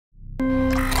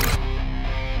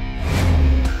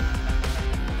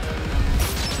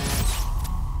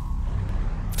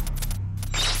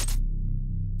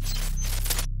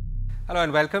Hello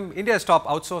and welcome. India's top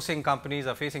outsourcing companies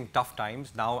are facing tough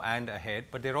times now and ahead,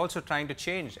 but they're also trying to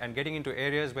change and getting into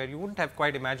areas where you wouldn't have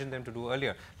quite imagined them to do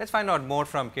earlier. Let's find out more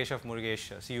from Keshav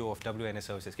Murugesh, CEO of WNS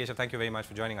Services. Keshav, thank you very much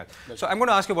for joining us. So I'm going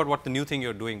to ask you about what the new thing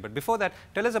you're doing, but before that,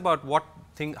 tell us about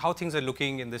how things are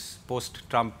looking in this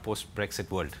post-Trump,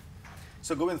 post-Brexit world.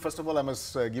 So Govind, first of all, I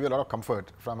must give you a lot of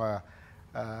comfort from a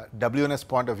WNS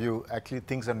point of view. Actually,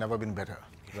 things have never been better.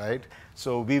 Right,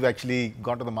 so we've actually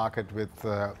gone to the market with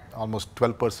almost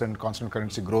 12% constant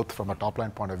currency growth from a top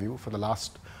line point of view. For the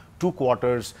last 2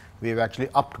 quarters, we've actually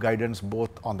upped guidance both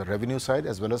on the revenue side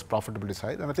as well as profitability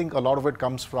side. And I think a lot of it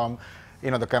comes from,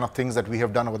 the kind of things that we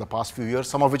have done over the past few years,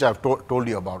 some of which I've told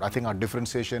you about. I think our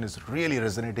differentiation is really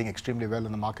resonating extremely well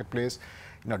in the marketplace,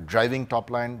 driving top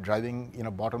line, driving,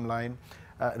 bottom line.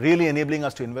 Really enabling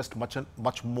us to invest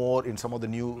much more in some of the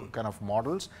new kind of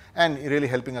models and really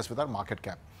helping us with our market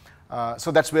cap. So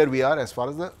that's where we are as far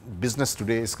as the business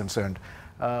today is concerned.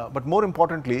 But more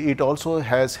importantly, it also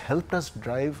has helped us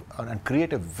drive and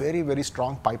create a very, very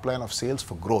strong pipeline of sales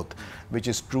for growth, which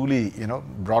is truly,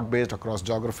 broad-based across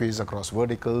geographies, across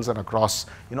verticals, and across,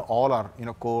 all our,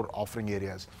 core offering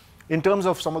areas. In terms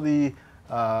of some of the,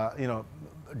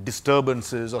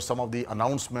 disturbances or some of the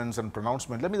announcements and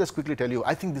pronouncements, let me just quickly tell you,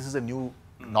 I think this is a new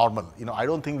normal. I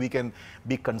don't think we can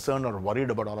be concerned or worried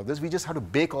about all of this. We just have to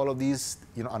bake all of these,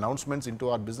 announcements into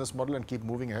our business model and keep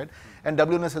moving ahead. And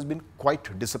WNS has been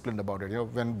quite disciplined about it.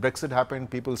 When Brexit happened,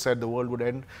 people said the world would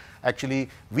end. Actually,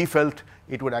 we felt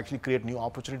it would actually create new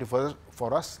opportunity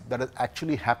for us. That has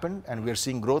actually happened, and we're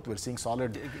seeing growth. We're seeing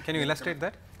solid. Can you illustrate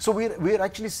that? So we're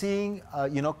actually seeing,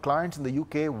 clients in the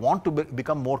UK want to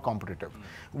become more competitive.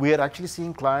 We are actually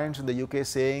seeing clients in the UK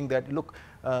saying that, look,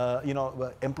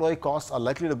 employee costs are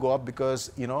likely to go up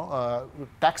because,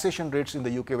 taxation rates in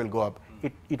the UK will go up.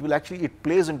 It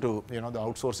plays into, the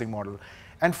outsourcing model.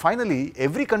 And finally,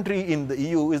 every country in the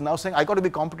EU is now saying, I got to be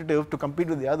competitive to compete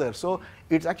with the others. So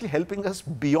it's actually helping us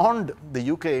beyond the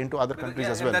UK into other countries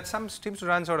as well. That seems to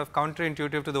run sort of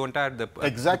counterintuitive to the entire the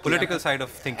political side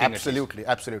of thinking. Absolutely,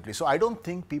 absolutely. So I don't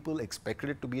think people expected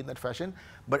it to be in that fashion,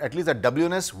 but at least at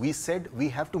WNS, we said we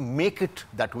have to make it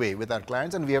that way with our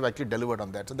clients, and we have actually delivered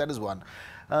on that. So that is one.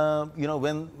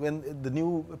 When the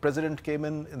new president came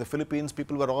in the Philippines,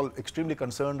 people were all extremely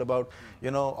concerned about,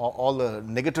 all the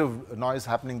negative noise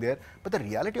happening there. But the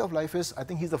reality of life is, I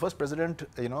think he's the first president,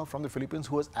 from the Philippines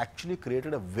who has actually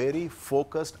created a very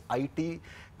focused IT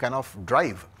kind of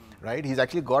drive. Right? He's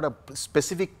actually got a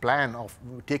specific plan of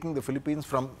taking the Philippines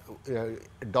from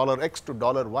 $X to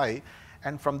 $Y.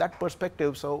 And from that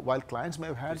perspective, so while clients may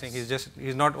have had, you're saying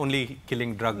he's not only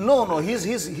killing drugs. No,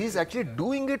 he's actually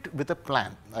doing it with a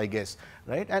plan, I guess,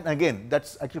 right? And again,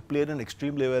 that's actually played in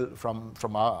extremely well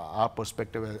from our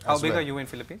perspective. How big are you in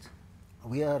Philippines?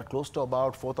 We are close to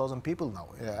about 4,000 people now,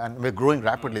 and we're growing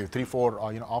rapidly,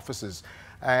 3-4 offices.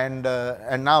 And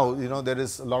now there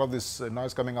is a lot of this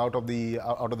noise coming out of the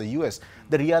US.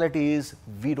 The reality is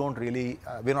we're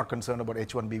not concerned about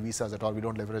H-1B visas at all. We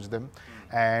don't leverage them.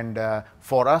 And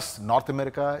for us, North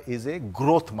America is a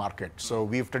growth market. So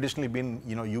we've traditionally been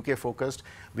UK focused.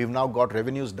 We've now got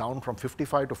revenues down from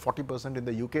 55 to 40% in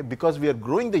the UK because we are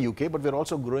growing the UK, but we're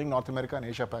also growing North America and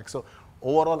Asia Pac. So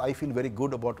overall, I feel very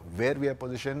good about where we are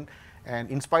positioned.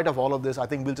 And in spite of all of this, I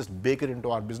think we'll just bake it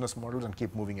into our business models and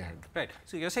keep moving ahead. Right.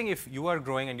 So you're saying if you are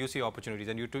growing and you see opportunities,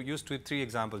 and you used 3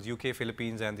 examples, UK,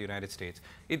 Philippines, and the United States,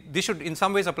 this should in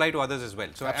some ways apply to others as well.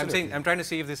 So I'm trying to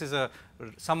see if this is a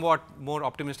somewhat more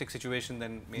optimistic situation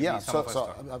than maybe some of us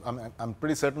thought. I'm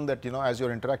pretty certain that, as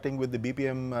you're interacting with the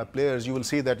BPM players, you will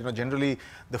see that, generally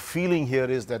the feeling here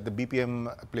is that the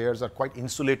BPM players are quite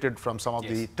insulated from some of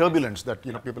the turbulence that,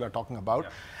 people are talking about.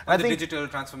 And I think digital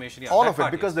transformation, all of it,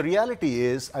 because the reality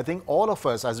is, I think all of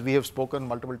us, as we have spoken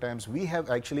multiple times, we have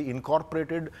actually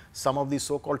incorporated some of these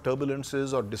so-called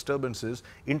turbulences or disturbances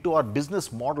into our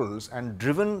business models and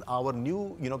driven our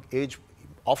new, age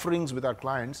offerings with our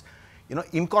clients,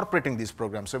 incorporating these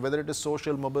programs. So whether it is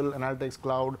social, mobile, analytics,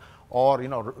 cloud, or,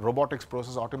 robotics,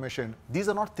 process automation, these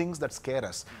are not things that scare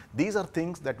us. These are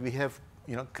things that we have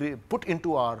put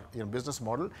into our business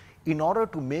model in order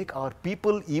to make our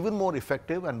people even more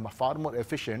effective and far more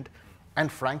efficient. And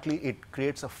frankly, it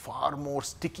creates a far more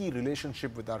sticky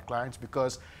relationship with our clients,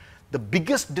 because the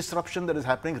biggest disruption that is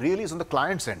happening really is on the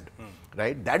client's end,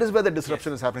 right? That is where the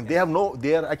disruption is happening. They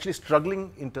are actually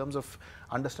struggling in terms of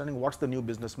understanding what's the new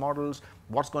business models,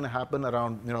 what's going to happen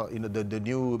around, the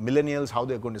new millennials, how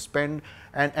they're going to spend.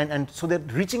 And so they're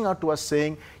reaching out to us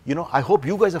saying, I hope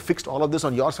you guys have fixed all of this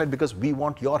on your side, because we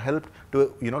want your help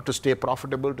to, to stay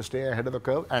profitable, to stay ahead of the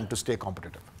curve, and to stay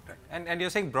competitive. And you're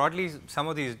saying broadly, some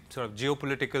of these sort of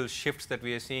geopolitical shifts that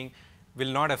we are seeing,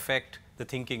 will not affect the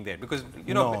thinking there, because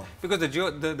you know, because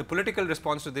the political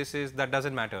response to this is that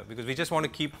doesn't matter, because we just want to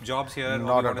keep jobs here.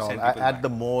 Not at all. At the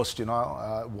most, you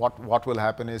know, what will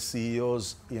happen is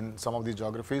CEOs in some of these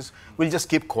geographies will just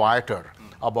keep quieter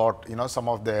about, you know, some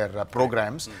of their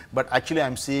programs, but actually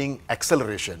I'm seeing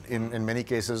acceleration in many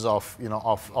cases of, you know,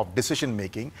 of decision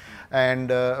making, and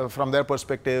from their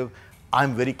perspective,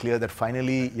 I'm very clear that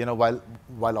finally, you know,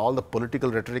 while all the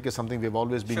political rhetoric is something we've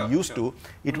always been used to,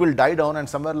 it will die down, and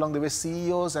somewhere along the way,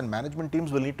 CEOs and management teams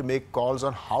will need to make calls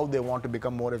on how they want to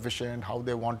become more efficient, how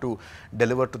they want to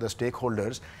deliver to the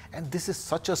stakeholders, and this is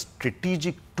such a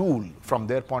strategic tool from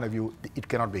their point of view, it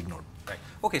cannot be ignored. Right.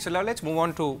 Okay, so now let's move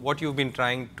on to what you've been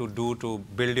trying to do to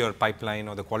build your pipeline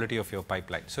or the quality of your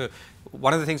pipeline. So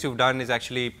one of the things you've done is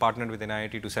actually partnered with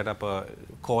NIIT to set up a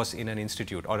course in an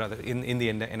institute, or rather in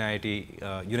the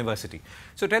NIIT university.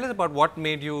 So tell us about what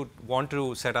made you want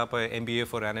to set up a MBA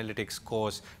for analytics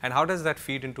course, and how does that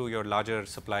feed into your larger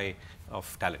supply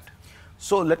of talent?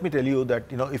 So let me tell you that,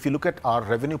 you know, if you look at our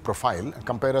revenue profile and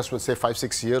compare us with say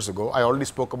 5-6 years ago, I already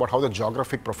spoke about how the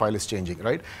geographic profile is changing,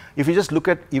 right? If you just look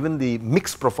at even the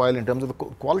mix profile in terms of the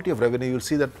quality of revenue, you'll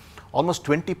see that almost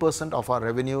 20% of our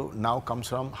revenue now comes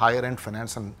from higher end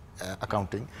finance and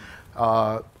accounting.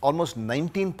 Almost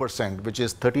 19%, which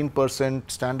is 13%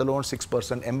 standalone,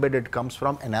 6% embedded, comes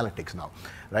from analytics now,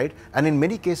 right? And in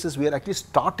many cases, we are actually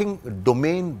starting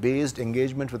domain-based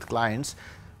engagement with clients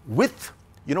with,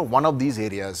 you know, one of these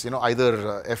areas, you know,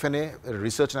 either F&A,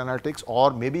 research and analytics,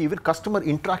 or maybe even customer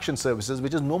interaction services,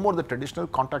 which is no more the traditional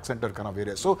contact center kind of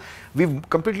area. So we've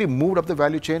completely moved up the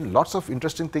value chain, lots of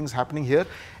interesting things happening here.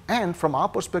 And from our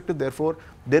perspective, therefore,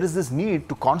 there is this need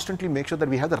to constantly make sure that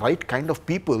we have the right kind of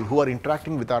people who are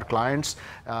interacting with our clients,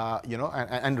 you know,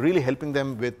 and really helping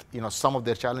them with, you know, some of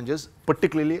their challenges,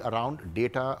 particularly around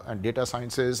data and data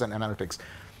sciences and analytics.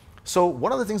 So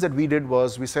one of the things that we did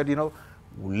was we said, you know,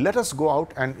 let us go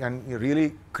out and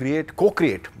really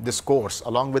co-create this course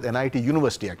along with NIT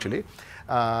University actually,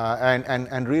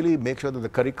 and really make sure that the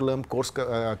curriculum, course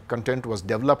content was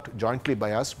developed jointly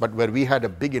by us, but where we had a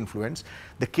big influence.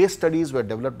 The case studies were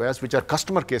developed by us, which are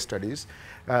customer case studies.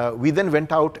 We then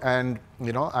went out and,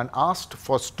 you know, and asked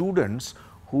for students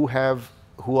who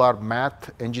are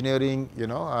math, engineering, you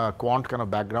know, quant kind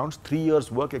of backgrounds, 3 years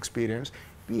work experience.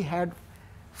 We had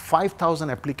 5,000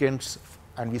 applicants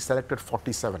and we selected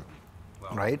 47,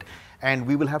 right? And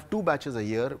we will have 2 batches a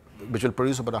year, which will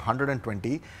produce about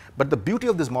 120. But the beauty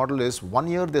of this model is 1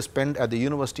 year they spend at the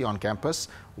university on campus,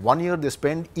 1 year they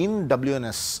spend in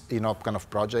WNS, you know, kind of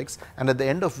projects, and at the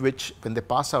end of which, when they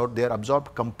pass out, they are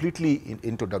absorbed completely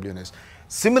into WNS.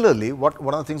 Similarly, one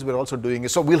of the things we're also doing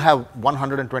is, so we'll have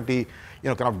 120, you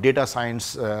know, kind of data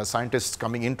science scientists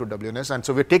coming into WNS, and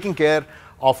so we're taking care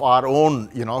of our own,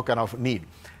 you know, kind of need.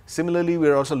 Similarly,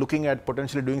 we're also looking at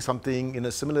potentially doing something in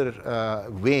a similar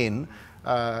vein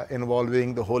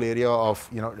involving the whole area of,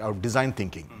 you know, our design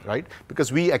thinking, right?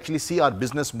 Because we actually see our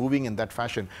business moving in that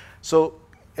fashion. So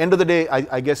end of the day,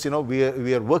 I guess, you know,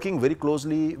 we are working very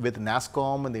closely with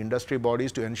Nasscom and the industry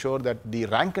bodies to ensure that the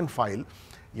rank and file,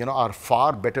 you know, are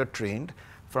far better trained.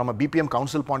 From a BPM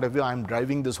Council point of view, I'm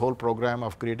driving this whole program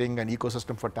of creating an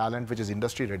ecosystem for talent which is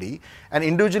industry ready. And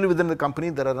individually within the company,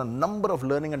 there are a number of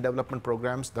learning and development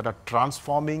programs that are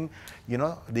transforming, you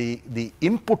know, the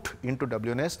input into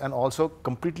WNS and also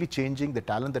completely changing the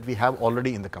talent that we have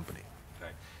already in the company.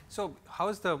 Right. So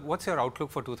what's your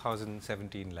outlook for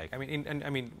 2017 like? I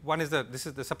mean, one is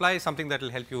the supply is something that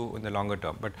will help you in the longer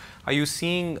term, but are you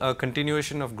seeing a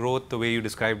continuation of growth the way you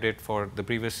described it for the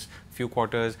previous few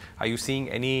quarters? Are you seeing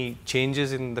any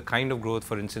changes in the kind of growth,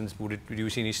 for instance? Would you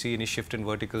see any shift in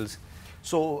verticals?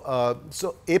 So,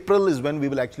 April is when we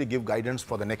will actually give guidance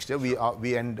for the next year.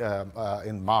 We end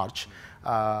in March.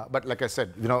 But like I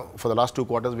said, you know, for the last 2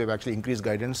 quarters, we've actually increased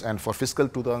guidance, and for fiscal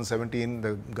 2017,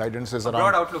 the guidance is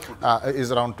around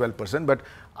 12%. But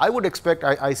I would expect,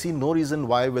 I see no reason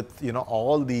why, with, you know,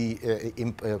 all the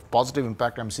positive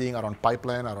impact I'm seeing around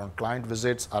pipeline, around client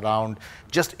visits, around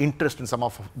just interest in some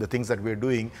of the things that we're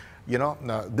doing, you know,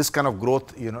 this kind of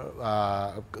growth, you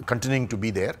know, continuing to be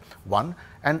there, one.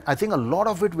 And I think a lot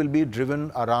of it will be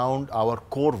driven around our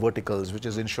core verticals, which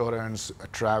is insurance,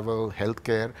 travel,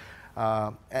 healthcare.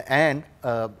 And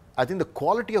I think the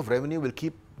quality of revenue will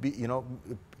keep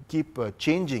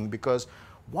changing, because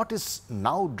what is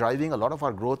now driving a lot of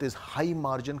our growth is high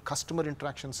margin customer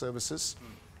interaction services,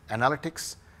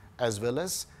 analytics, as well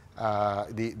as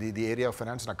the area of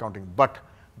finance and accounting. But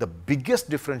the biggest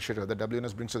differentiator that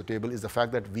WNS brings to the table is the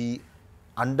fact that we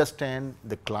understand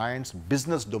the client's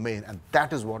business domain, and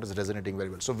that is what is resonating very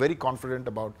well. So very confident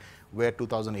about where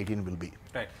 2018 will be.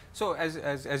 Right. So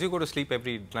as you go to sleep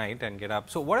every night and get up,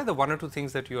 so what are the 1 or 2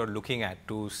 things that you are looking at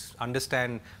to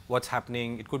understand what's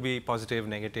happening? It could be positive,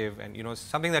 negative, and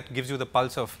something that gives you the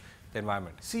pulse of the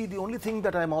environment. See, the only thing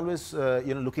that I'm always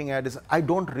looking at is I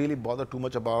don't really bother too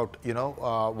much about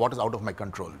what is out of my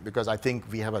control, because I think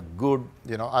we have a good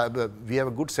we have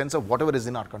a good sense of whatever is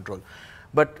in our control.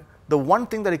 But the one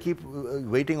thing that I keep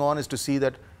waiting on is to see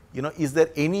that is there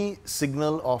any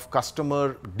signal of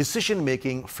customer decision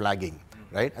making flagging,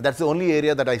 right? And that's the only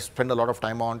area that I spend a lot of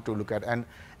time on to look at, and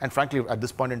frankly at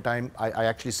this point in time I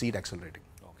actually see it accelerating.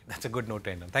 Okay, that's a good note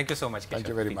to end on. Thank you so much, Keshav. Thank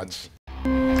you very much.